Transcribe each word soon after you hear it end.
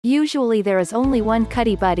Usually there is only one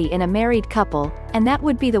cutty buddy in a married couple, and that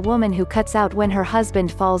would be the woman who cuts out when her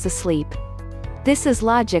husband falls asleep. This is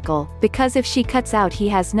logical, because if she cuts out he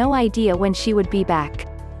has no idea when she would be back.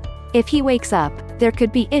 If he wakes up, there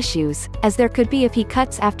could be issues, as there could be if he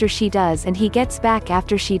cuts after she does and he gets back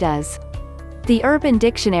after she does. The Urban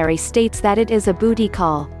Dictionary states that it is a booty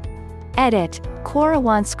call. Edit. Cora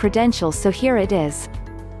wants credentials, so here it is.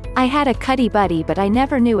 I had a cutty buddy, but I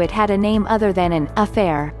never knew it had a name other than an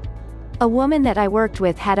affair. A woman that I worked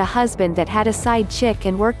with had a husband that had a side chick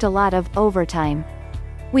and worked a lot of overtime.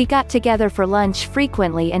 We got together for lunch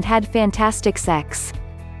frequently and had fantastic sex.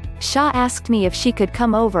 Shaw asked me if she could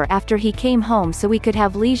come over after he came home so we could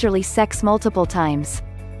have leisurely sex multiple times.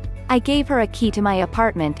 I gave her a key to my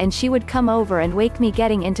apartment and she would come over and wake me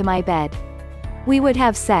getting into my bed. We would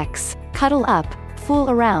have sex, cuddle up, fool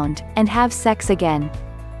around, and have sex again.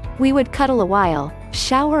 We would cuddle a while,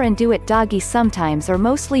 shower and do it doggy sometimes or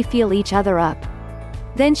mostly feel each other up.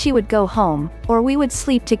 Then she would go home, or we would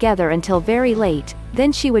sleep together until very late,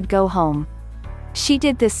 then she would go home. She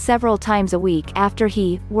did this several times a week after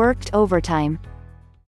he worked overtime.